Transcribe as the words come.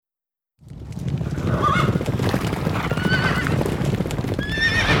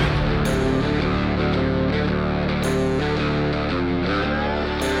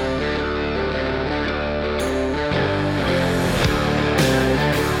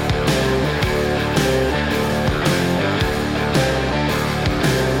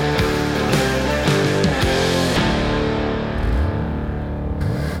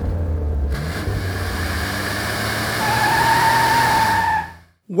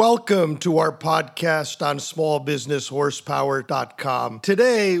Welcome to our podcast on smallbusinesshorsepower.com.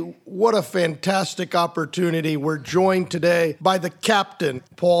 Today, what a fantastic opportunity. We're joined today by the captain,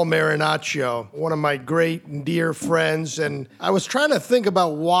 Paul Marinaccio, one of my great and dear friends. And I was trying to think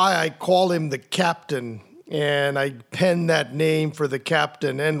about why I call him the captain. And I penned that name for the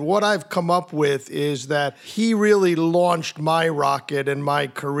captain. And what I've come up with is that he really launched my rocket and my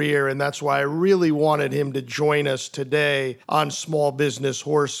career. And that's why I really wanted him to join us today on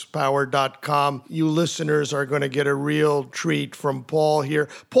smallbusinesshorsepower.com. You listeners are going to get a real treat from Paul here.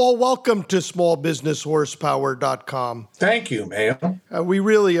 Paul, welcome to smallbusinesshorsepower.com. Thank you, man. We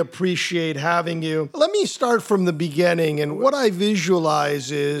really appreciate having you. Let me start from the beginning. And what I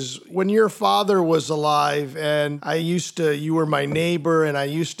visualize is when your father was alive, and you were my neighbor, and I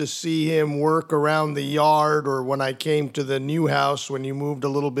used to see him work around the yard, or when I came to the new house, when you moved a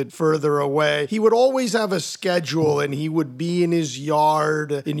little bit further away, he would always have a schedule, and he would be in his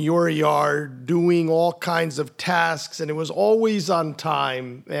yard, in your yard, doing all kinds of tasks, and it was always on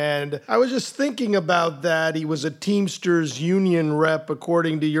time. And I was just thinking about that. He was a Teamsters union rep,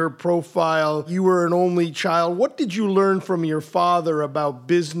 according to your profile. You were an only child. What did you learn from your father about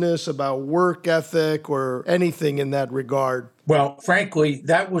business, about work ethic, or anything in that regard? Well, frankly,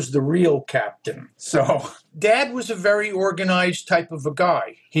 that was the real captain. So Dad was a very organized type of a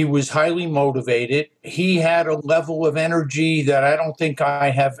guy. He was highly motivated. He had a level of energy that I don't think I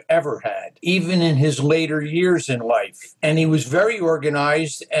have ever had, even in his later years in life. And he was very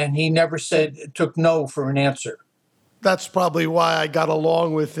organized, and he never took no for an answer. That's probably why I got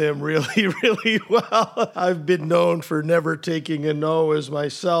along with him really, really well. I've been known for never taking a no as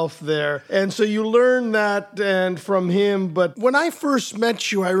myself there. And so you learn that and from him. But when I first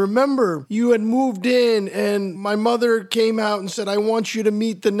met you, I remember you had moved in and my mother came out and said, I want you to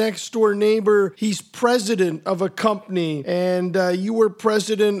meet the next door neighbor. He's president of a company. And you were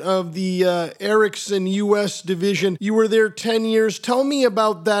president of the Ericsson U.S. division. You were there 10 years. Tell me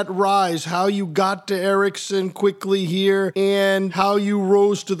about that rise, how you got to Ericsson quickly here and how you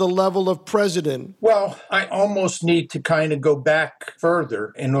rose to the level of president. Well, I almost need to kind of go back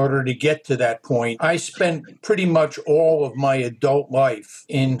further in order to get to that point. I spent pretty much all of my adult life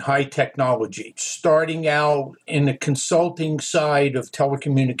in high technology, starting out in the consulting side of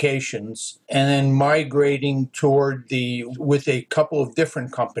telecommunications and then migrating with a couple of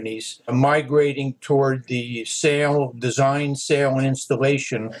different companies, migrating toward the design, sale, and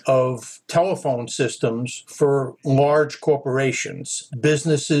installation of telephone systems for large corporations,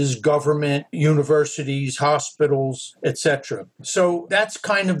 businesses, government, universities, hospitals, etc. So that's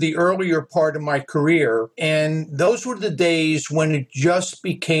kind of the earlier part of my career. And those were the days when it just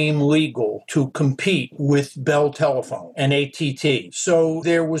became legal to compete with Bell Telephone and AT&T. So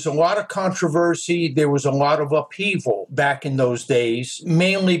there was a lot of controversy. There was a lot of upheaval back in those days,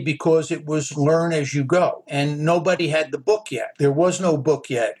 mainly because it was learn as you go. And nobody had the book yet. There was no book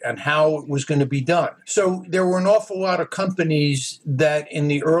yet on how it was going to be done. So there were an awful lot of companies that in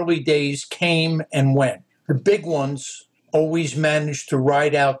the early days came and went. The big ones always managed to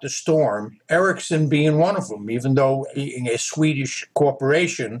ride out the storm, Ericsson being one of them, even though a Swedish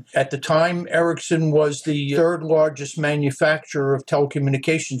corporation. At the time, Ericsson was the third largest manufacturer of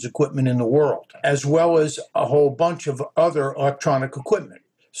telecommunications equipment in the world, as well as a whole bunch of other electronic equipment.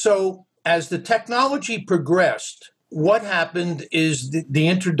 So as the technology progressed, what happened is the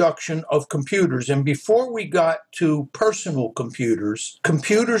introduction of computers. And before we got to personal computers,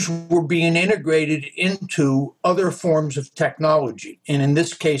 computers were being integrated into other forms of technology. And in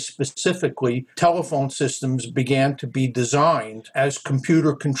this case specifically, telephone systems began to be designed as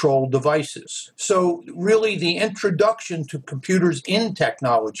computer-controlled devices. So really the introduction to computers in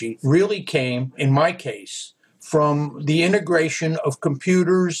technology really came, in my case, from the integration of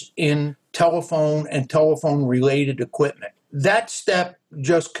computers in telephone and telephone-related equipment. That step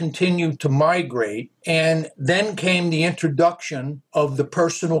just continued to migrate, and then came the introduction of the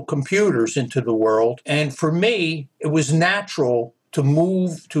personal computers into the world. And for me, it was natural to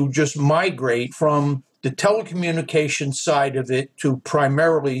move to just migrate from the telecommunications side of it to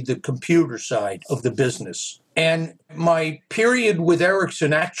primarily the computer side of the business. And my period with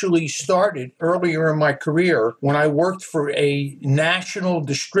Ericsson actually started earlier in my career when I worked for a national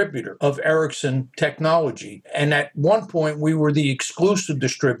distributor of Ericsson technology. And at one point, we were the exclusive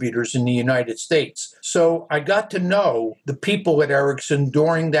distributors in the United States. So I got to know the people at Ericsson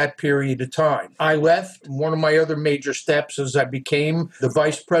during that period of time. I left. One of my other major steps is I became the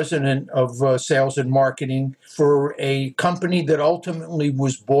vice president of sales and marketing for a company that ultimately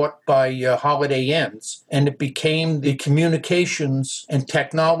was bought by Holiday Inns. And it became the communications and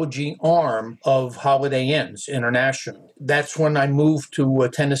technology arm of Holiday Inns International. That's when I moved to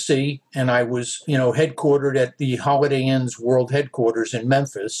Tennessee, and I was, headquartered at the Holiday Inn's world headquarters in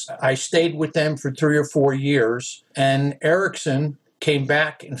Memphis. I stayed with them for 3 or 4 years, and Ericsson came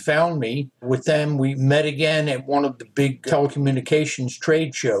back and found me. With them, we met again at one of the big telecommunications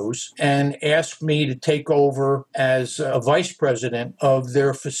trade shows and asked me to take over as a vice president of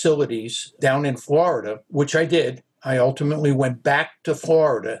their facilities down in Florida, which I did. I ultimately went back to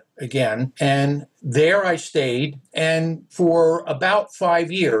Florida again, and there I stayed. And for about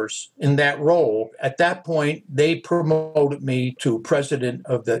 5 years in that role, at that point, they promoted me to president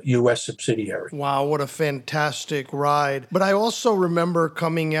of the U.S. subsidiary. Wow, what a fantastic ride. But I also remember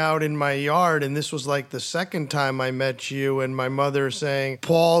coming out in my yard, and this was like the second time I met you, and my mother saying,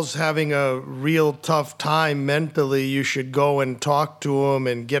 Paul's having a real tough time mentally. You should go and talk to him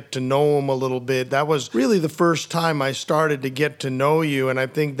and get to know him a little bit. That was really the first time I started to get to know you, and I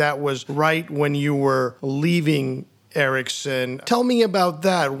think that was right when you were leaving Ericsson. Tell me about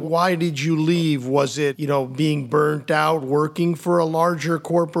that. Why did you leave? Was it, being burnt out working for a larger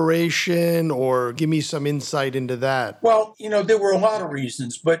corporation, or give me some insight into that? Well, there were a lot of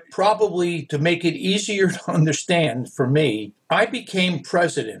reasons, but probably to make it easier to understand for me, I became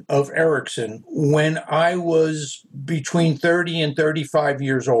president of Ericsson when I was between 30 and 35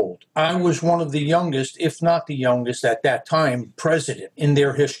 years old. I was one of the youngest, if not the youngest at that time, president in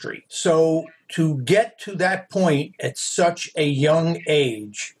their history. So to get to that point at such a young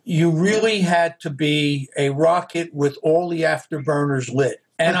age, you really had to be a rocket with all the afterburners lit.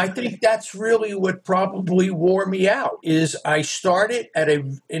 And I think that's really what probably wore me out, is I started at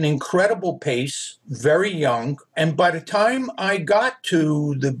an incredible pace, very young. And by the time I got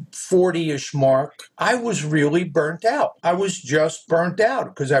to the 40-ish mark, I was really burnt out. I was just burnt out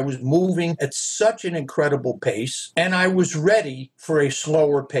because I was moving at such an incredible pace, and I was ready for a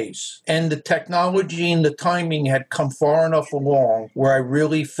slower pace. And the technology and the timing had come far enough along where I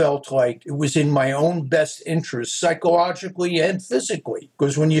really felt like it was in my own best interest, psychologically and physically.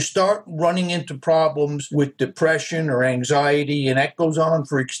 Because when you start running into problems with depression or anxiety, and that goes on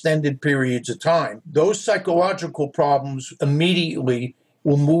for extended periods of time, those psychological problems immediately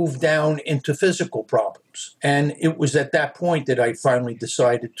will move down into physical problems. And it was at that point that I finally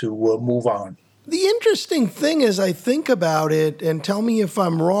decided to move on. The interesting thing is, I think about it, and tell me if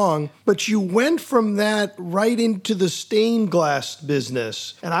I'm wrong, but you went from that right into the stained glass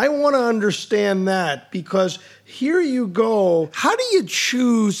business. And I want to understand that, because here you go. How do you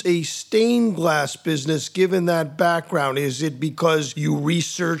choose a stained glass business given that background? Is it because you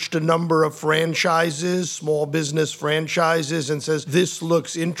researched a number of franchises, small business franchises, and says, this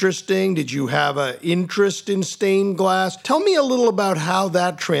looks interesting? Did you have an interest in stained glass? Tell me a little about how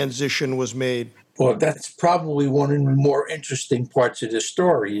that transition was made. Well, that's probably one of the more interesting parts of the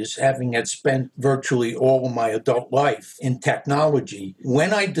story, is having had spent virtually all of my adult life in technology.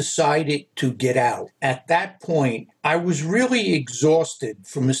 When I decided to get out, at that point, I was really exhausted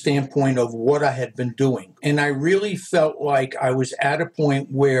from the standpoint of what I had been doing. And I really felt like I was at a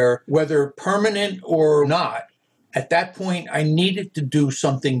point where, whether permanent or not, at that point, I needed to do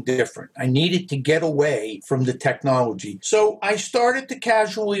something different. I needed to get away from the technology. So I started to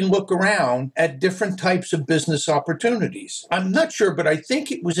casually look around at different types of business opportunities. I'm not sure, but I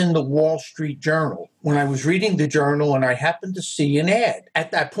think it was in the Wall Street Journal. When I was reading the journal and I happened to see an ad.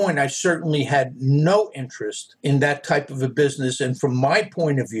 At that point, I certainly had no interest in that type of a business, and from my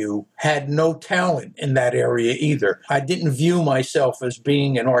point of view, had no talent in that area either. I didn't view myself as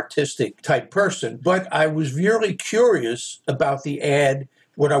being an artistic type person, but I was really curious about the ad,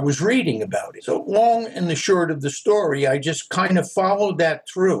 what I was reading about it. So long and the short of the story, I just kind of followed that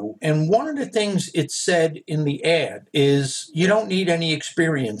through. And one of the things it said in the ad is, you don't need any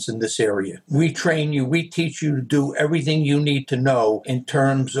experience in this area. We train you, we teach you to do everything you need to know in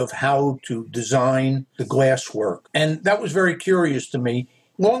terms of how to design the glass work. And that was very curious to me.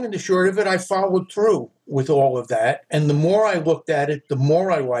 Long and the short of it, I followed through with all of that. And the more I looked at it, the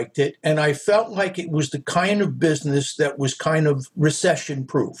more I liked it. And I felt like it was the kind of business that was kind of recession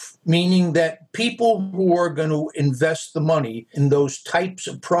proof, meaning that people who are going to invest the money in those types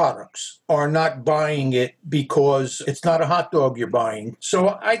of products are not buying it because it's not a hot dog you're buying.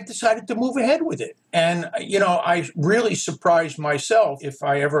 So I decided to move ahead with it. And, I really surprised myself if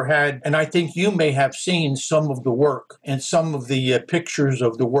I ever had, and I think you may have seen some of the work and some of the pictures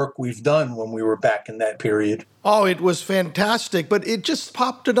of the work we've done when we were back in that period. Oh, it was fantastic. But it just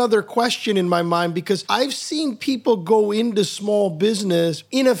popped another question in my mind because I've seen people go into small business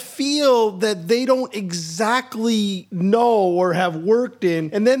in a field that they don't exactly know or have worked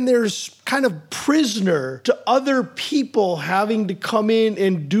in. And then there's kind of prisoner to other people having to come in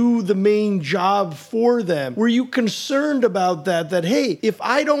and do the main job for them. Were you concerned about that? That, hey, if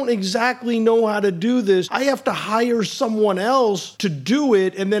I don't exactly know how to do this, I have to hire someone else to do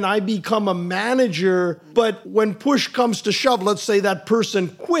it, and then I become a manager. But when push comes to shove, let's say that person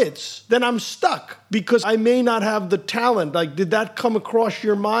quits, then I'm stuck because I may not have the talent. Like, did that come across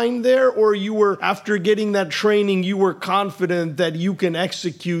your mind there? Or you were, after getting that training, you were confident that you can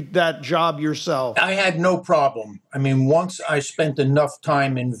execute that job yourself? I had no problem. I mean, once I spent enough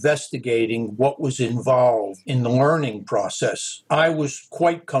time investigating what was involved in the learning process, I was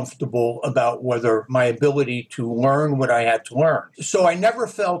quite comfortable about whether my ability to learn what I had to learn. So I never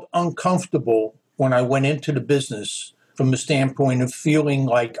felt uncomfortable when I went into the business from the standpoint of feeling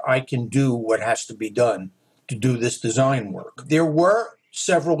like I can do what has to be done to do this design work. There were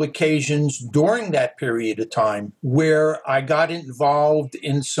several occasions during that period of time where I got involved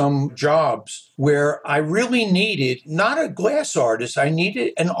in some jobs where I really needed not a glass artist, I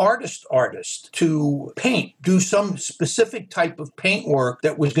needed an artist to paint, do some specific type of paint work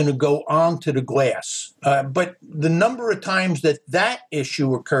that was going to go onto the glass. But the number of times that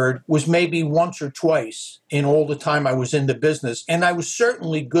issue occurred was maybe once or twice in all the time I was in the business. And I was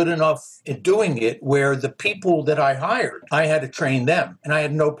certainly good enough at doing it where the people that I hired, I had to train them. And I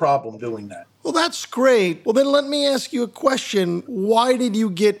had no problem doing that. Well, that's great. Well, then let me ask you a question. Why did you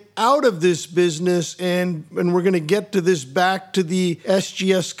get out of this business? And we're going to get to this back to the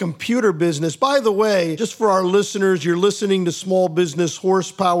SGS computer business. By the way, just for our listeners, you're listening to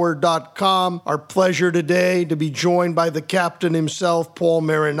smallbusinesshorsepower.com. Our pleasure today to be joined by the captain himself, Paul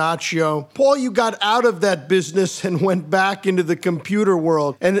Marinaccio. Paul, you got out of that business and went back into the computer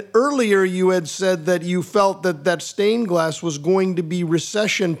world. And earlier you had said that you felt that stained glass was going to be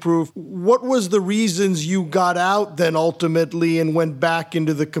recession-proof. What was the reasons you got out then ultimately and went back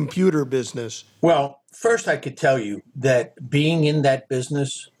into the computer business? Well, first I could tell you that being in that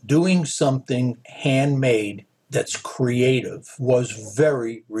business, doing something handmade that's creative was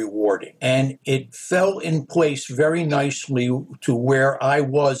very rewarding. And it fell in place very nicely to where I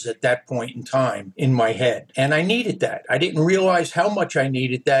was at that point in time in my head. And I needed that. I didn't realize how much I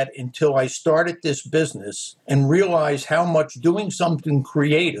needed that until I started this business and realized how much doing something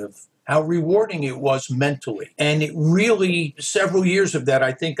creative, how rewarding it was mentally. And it really, several years of that,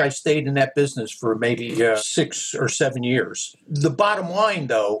 I think I stayed in that business for maybe 6 or 7 years. The bottom line,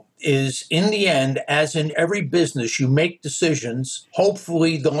 though, is in the end, as in every business, you make decisions.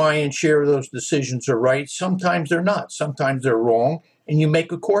 Hopefully the lion's share of those decisions are right. Sometimes they're not. Sometimes they're wrong. And you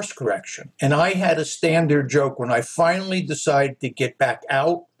make a course correction. And I had a standard joke when I finally decided to get back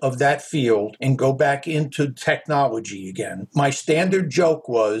out of that field and go back into technology again. My standard joke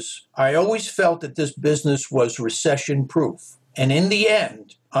was, I always felt that this business was recession-proof. And in the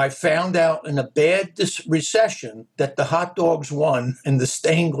end, I found out in a bad recession that the hot dogs won and the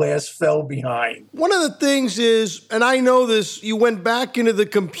stained glass fell behind. One of the things is, and I know this, you went back into the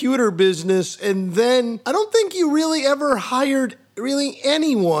computer business, and then I don't think you really ever hired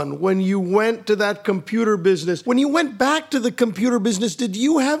anyone when you went to that computer business. When you went back to the computer business, did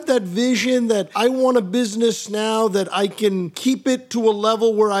you have that vision that I want a business now that I can keep it to a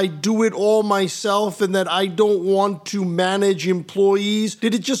level where I do it all myself and that I don't want to manage employees?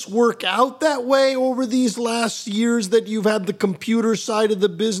 Did it just work out that way over these last years that you've had the computer side of the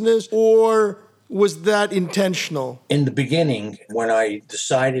business, or was that intentional? In the beginning, when I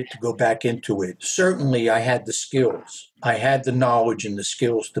decided to go back into it, certainly I had the skills. I had the knowledge and the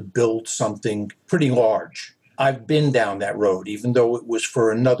skills to build something pretty large. I've been down that road, even though it was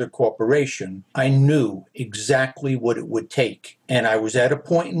for another corporation. I knew exactly what it would take. And I was at a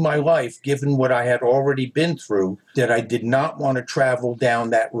point in my life, given what I had already been through, that I did not want to travel down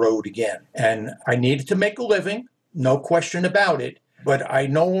that road again. And I needed to make a living, no question about it. But I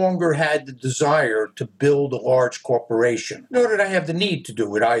no longer had the desire to build a large corporation, nor did I have the need to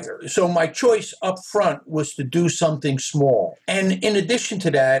do it either. So my choice up front was to do something small. And in addition to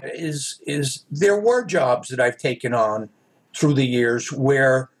that is there were jobs that I've taken on through the years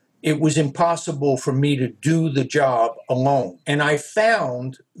where it was impossible for me to do the job alone. And I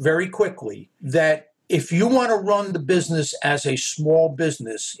found very quickly that if you want to run the business as a small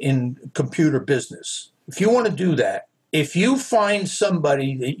business in computer business, if you want to do that, if you find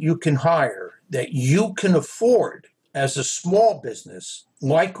somebody that you can hire, that you can afford as a small business,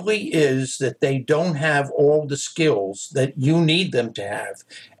 likely is that they don't have all the skills that you need them to have.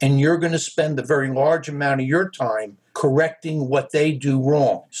 And you're going to spend a very large amount of your time correcting what they do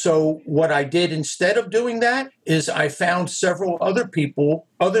wrong. So what I did instead of doing that is I found several other people,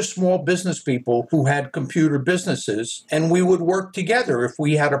 other small business people who had computer businesses, and we would work together. If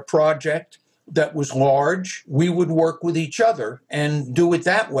we had a project that was large, we would work with each other and do it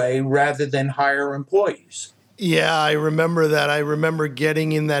that way rather than hire employees. Yeah, I remember that. I remember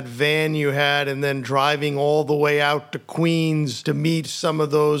getting in that van you had and then driving all the way out to Queens to meet some of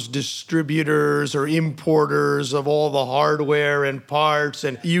those distributors or importers of all the hardware and parts.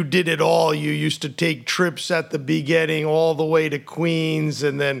 And you did it all. You used to take trips at the beginning all the way to Queens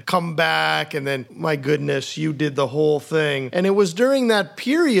and then come back. And then, my goodness, you did the whole thing. And it was during that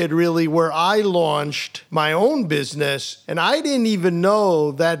period, really, where I launched my own business. And I didn't even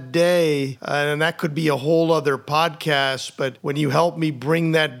know that day, and that could be a whole other podcast, but when you helped me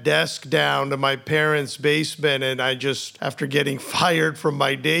bring that desk down to my parents' basement, and I just, after getting fired from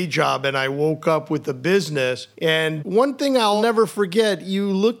my day job, and I woke up with the business. And one thing I'll never forget,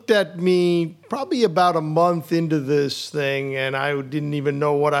 you looked at me probably about a month into this thing, and I didn't even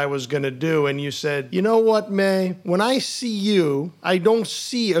know what I was going to do. And you said, you know what, May, when I see you, I don't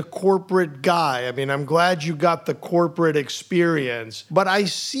see a corporate guy. I mean, I'm glad you got the corporate experience, but I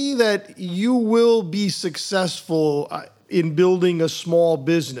see that you will be successful in building a small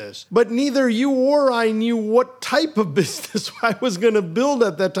business. But neither you or I knew what type of business I was going to build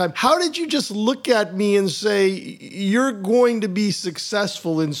at that time. How did you just look at me and say, you're going to be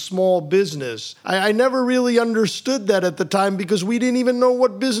successful in small business? I never really understood that at the time because we didn't even know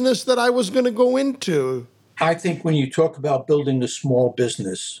what business that I was going to go into. I think when you talk about building a small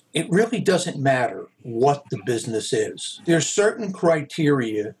business, it really doesn't matter what the business is. There's certain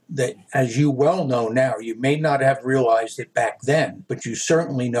criteria that, as you well know now, you may not have realized it back then, but you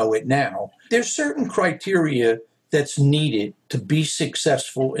certainly know it now. There's certain criteria that's needed to be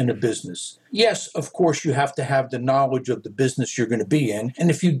successful in a business. Yes, of course, you have to have the knowledge of the business you're going to be in. And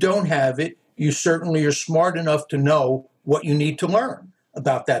if you don't have it, you certainly are smart enough to know what you need to learn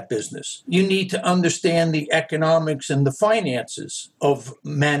about that business. You need to understand the economics and the finances of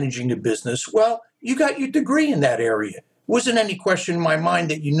managing a business. Well, you got your degree in that area. Wasn't any question in my mind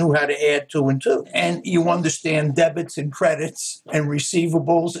that you knew how to add two and two. And you understand debits and credits and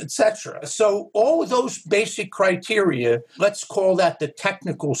receivables, etc. So all of those basic criteria, let's call that the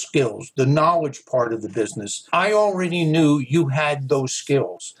technical skills, the knowledge part of the business. I already knew you had those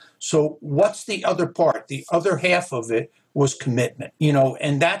skills. So what's the other part? The other half of it was commitment,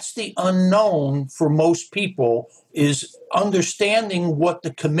 and that's the unknown for most people, is understanding what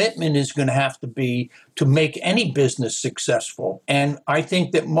the commitment is going to have to be to make any business successful. And I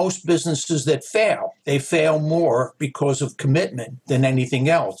think that most businesses that fail, they fail more because of commitment than anything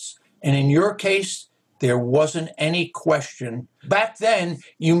else. And in your case, there wasn't any question. Back then,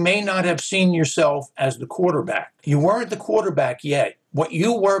 you may not have seen yourself as the quarterback. You weren't the quarterback yet. What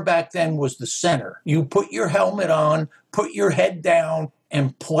you were back then was the center. You put your helmet on, put your head down,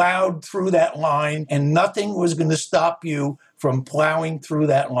 and plowed through that line, and nothing was going to stop you from plowing through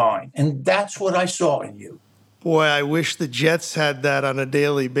that line. And that's what I saw in you. Boy, I wish the Jets had that on a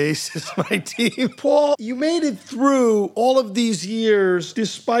daily basis, my team. Paul, you made it through all of these years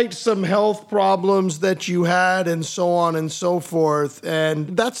despite some health problems that you had and so on and so forth.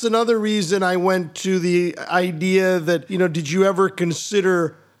 And that's another reason I went to the idea that, did you ever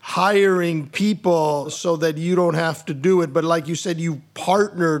consider hiring people so that you don't have to do it? But like you said, you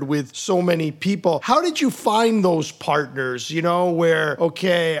partnered with so many people. How did you find those partners, where,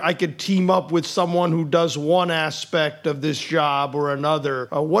 okay, I could team up with someone who does one aspect of this job or another?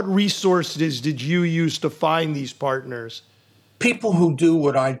 What resources did you use to find these partners? People who do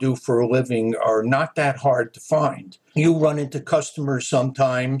what I do for a living are not that hard to find. You run into customers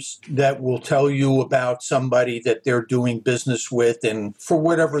sometimes that will tell you about somebody that they're doing business with, and for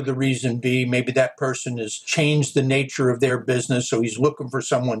whatever the reason be, maybe that person has changed the nature of their business, so he's looking for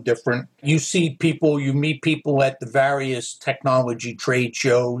someone different. You meet people at the various technology trade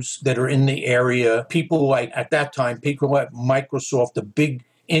shows that are in the area. People like Microsoft, the big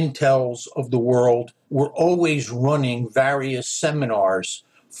Intels of the world, were always running various seminars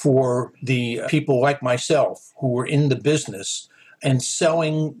for the people like myself who were in the business and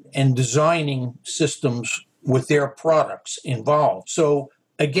selling and designing systems with their products involved. So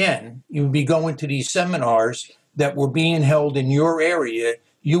again, you'd be going to these seminars that were being held in your area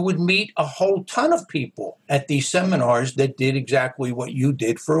you would meet a whole ton of people at these seminars that did exactly what you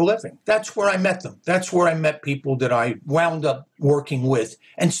did for a living. That's where I met them. That's where I met people that I wound up working with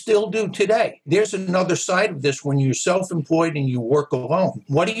and still do today. There's another side of this when you're self-employed and you work alone.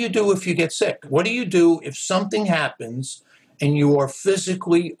 What do you do if you get sick? What do you do if something happens and you are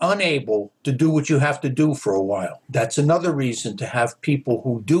physically unable to do what you have to do for a while? That's another reason to have people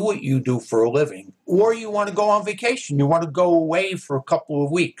who do what you do for a living. Or you want to go on vacation. You want to go away for a couple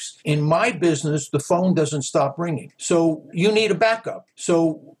of weeks. In my business, the phone doesn't stop ringing. So you need a backup.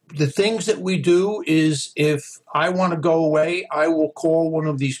 So the things that we do is if I want to go away, I will call one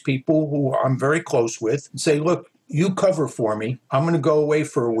of these people who I'm very close with and say, look, you cover for me. I'm going to go away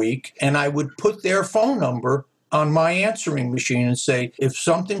for a week. And I would put their phone number on my answering machine and say, if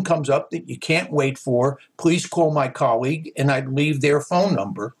something comes up that you can't wait for, please call my colleague, and I'd leave their phone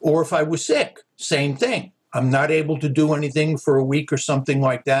number. Or if I was sick, same thing. I'm not able to do anything for a week or something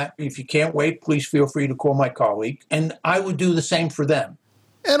like that. If you can't wait, please feel free to call my colleague. And I would do the same for them.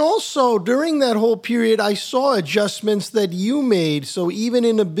 And also, during that whole period, I saw adjustments that you made. So even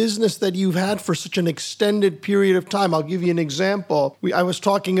in a business that you've had for such an extended period of time, I'll give you an example. I was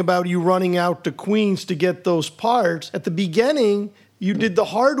talking about you running out to Queens to get those parts. At the beginning, you did the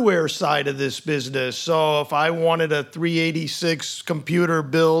hardware side of this business. So if I wanted a 386 computer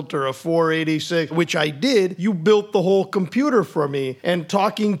built or a 486, which I did, you built the whole computer for me. And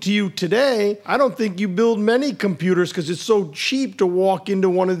talking to you today, I don't think you build many computers because it's so cheap to walk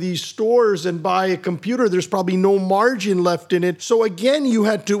into one of these stores and buy a computer. There's probably no margin left in it. So again, you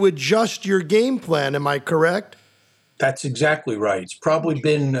had to adjust your game plan. Am I correct? That's exactly right. It's probably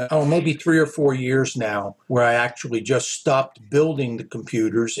been, maybe 3 or 4 years now where I actually just stopped building the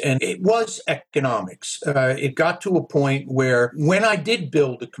computers. And it was economics. It got to a point where when I did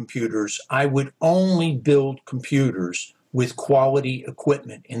build the computers, I would only build computers with quality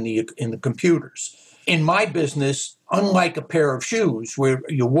equipment in the computers. In my business, unlike a pair of shoes where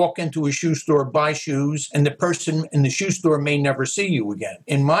you walk into a shoe store, buy shoes, and the person in the shoe store may never see you again.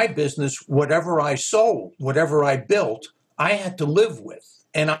 In my business, whatever I sold, whatever I built, I had to live with.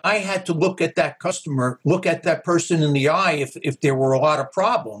 And I had to look at that customer, look at that person in the eye if there were a lot of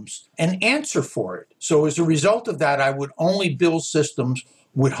problems, and answer for it. So as a result of that, I would only build systems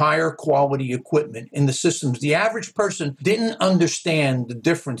with higher quality equipment in the systems. The average person didn't understand the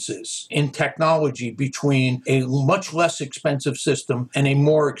differences in technology between a much less expensive system and a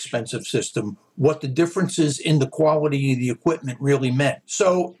more expensive system, what the differences in the quality of the equipment really meant.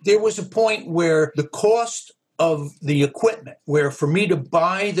 So there was a point where the cost of the equipment, where for me to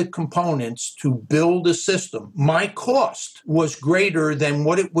buy the components to build a system, my cost was greater than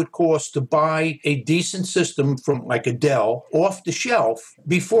what it would cost to buy a decent system from like a Dell off the shelf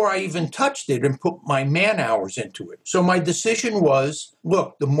before I even touched it and put my man hours into it. So my decision was,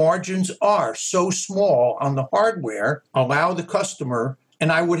 look, the margins are so small on the hardware, allow the customer,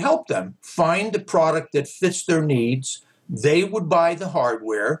 and I would help them find the product that fits their needs. They would buy the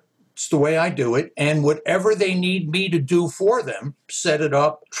hardware. It's the way I do it. And whatever they need me to do for them, set it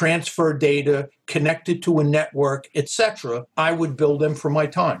up, transfer data, connect it to a network, etc., I would build them for my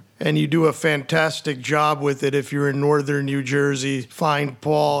time. And you do a fantastic job with it. If you're in northern New Jersey, find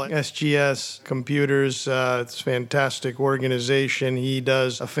Paul, SGS Computers. It's a fantastic organization. He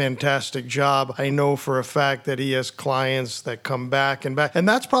does a fantastic job. I know for a fact that he has clients that come back and back. And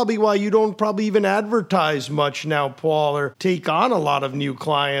that's probably why you don't probably even advertise much now, Paul, or take on a lot of new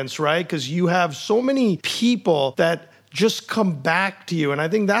clients, right? Because you have so many people that just come back to you. And I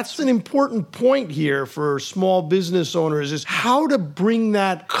think that's an important point here for small business owners is how to bring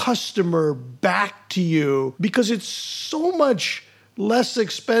that customer back to you, because it's so much less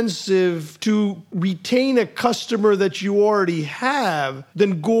expensive to retain a customer that you already have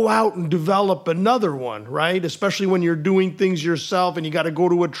than go out and develop another one, right? Especially when you're doing things yourself and you got to go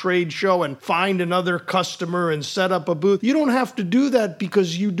to a trade show and find another customer and set up a booth. You don't have to do that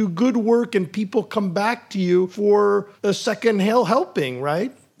because you do good work and people come back to you for a second helping,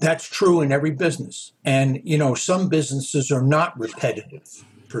 right? That's true in every business. And, some businesses are not repetitive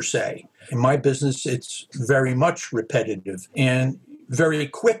per se. In my business, it's very much repetitive and very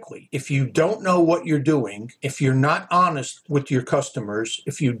quickly. If you don't know what you're doing, if you're not honest with your customers,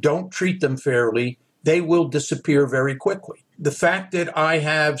 if you don't treat them fairly, they will disappear very quickly. The fact that I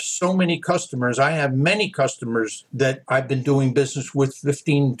have so many customers, I have many customers that I've been doing business with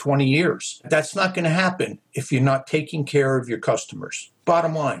 15, 20 years. That's not going to happen if you're not taking care of your customers.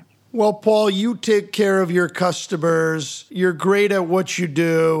 Bottom line. Well, Paul, you take care of your customers. You're great at what you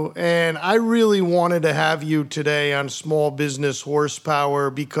do. And I really wanted to have you today on Small Business Horsepower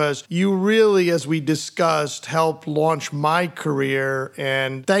because you really, as we discussed, helped launch my career.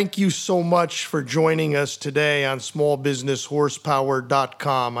 And thank you so much for joining us today on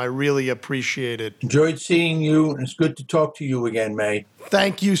smallbusinesshorsepower.com. I really appreciate it. Enjoyed seeing you, and it's good to talk to you again, May.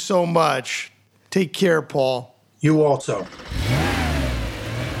 Thank you so much. Take care, Paul. You also.